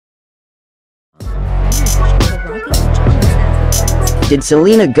Did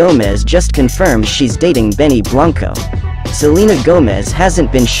Selena Gomez just confirm she's dating Benny Blanco? Selena Gomez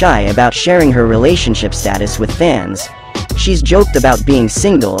hasn't been shy about sharing her relationship status with fans. She's joked about being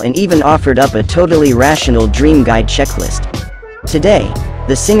single and even offered up a totally rational dream guide checklist. Today,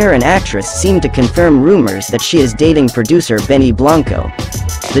 the singer and actress seemed to confirm rumors that she is dating producer Benny Blanco.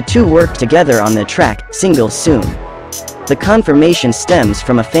 The two worked together on the track, Single Soon. The confirmation stems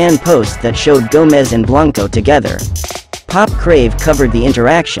from a fan post that showed Gomez and Blanco together. Pop Crave covered the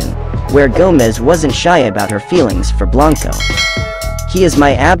interaction, where Gomez wasn't shy about her feelings for Blanco. "He is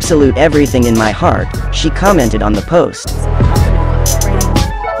my absolute everything in my heart," she commented on the post.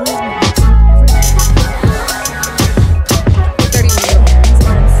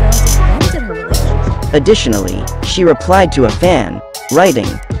 Additionally, she replied to a fan, writing,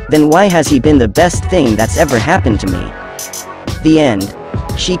 "Then why has he been the best thing that's ever happened to me?" The end.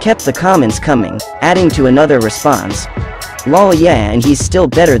 She kept the comments coming, adding to another response, "Lol, yeah, and he's still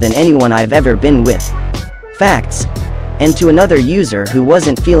better than anyone I've ever been with. Facts." And to another user who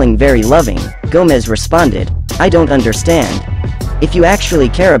wasn't feeling very loving, Gomez responded, "I don't understand. If you actually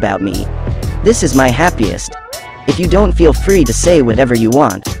care about me, this is my happiest. If you don't, feel free to say whatever you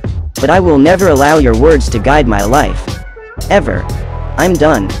want. But I will never allow your words to guide my life. Ever. I'm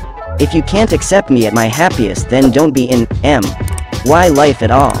done. If you can't accept me at my happiest, then don't be in my life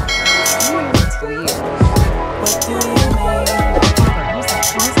at all."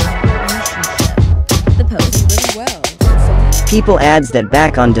 People adds that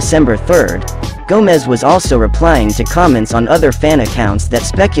back on December 3rd, Gomez was also replying to comments on other fan accounts that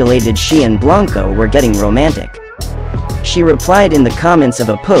speculated she and Blanco were getting romantic. She replied in the comments of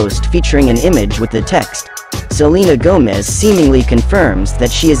a post featuring an image with the text, "Selena Gomez seemingly confirms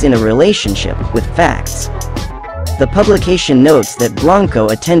that she is in a relationship with facts." The publication notes that Blanco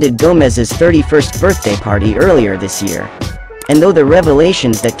attended Gomez's 31st birthday party earlier this year. And though the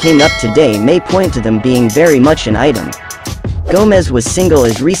revelations that came up today may point to them being very much an item, Gomez was single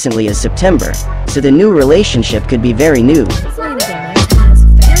as recently as September, so the new relationship could be very new.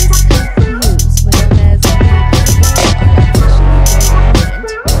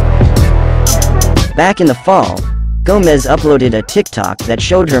 Back in the fall, Gomez uploaded a TikTok that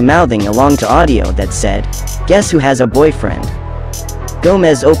showed her mouthing along to audio that said, "Guess who has a boyfriend?"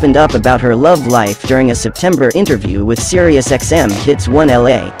 Gomez opened up about her love life during a September interview with SiriusXM Hits 1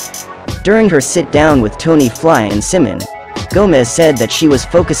 LA. During her sit-down with Tony Fly and Simon, Gomez said that she was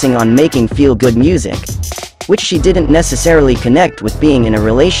focusing on making feel-good music, which she didn't necessarily connect with being in a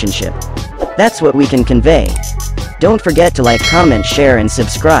relationship. "That's what we can convey. Don't forget to like, comment, share and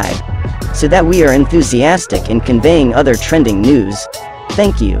subscribe, so that we are enthusiastic in conveying other trending news.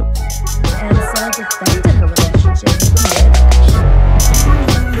 Thank you."